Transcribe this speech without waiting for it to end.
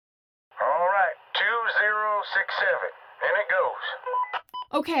All right, 2067. And it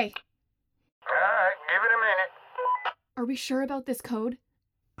goes. Okay. All right, give it a minute. Are we sure about this code?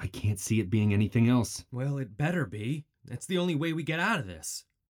 I can't see it being anything else. Well, it better be. That's the only way we get out of this.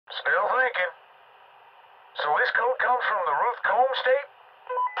 Still thinking. So this code comes from the Ruth Combs tape?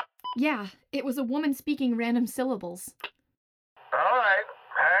 Yeah, it was a woman speaking random syllables. All right,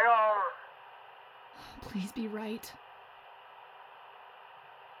 hang on. Please be right.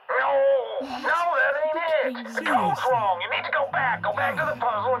 No, that ain't it. The code's wrong. You need to go back. Go back to the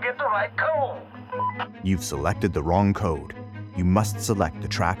puzzle and get the right code. You've selected the wrong code. You must select the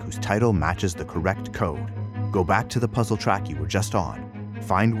track whose title matches the correct code. Go back to the puzzle track you were just on,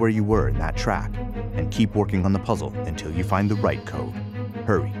 find where you were in that track, and keep working on the puzzle until you find the right code.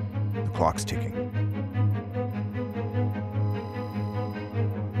 Hurry, the clock's ticking.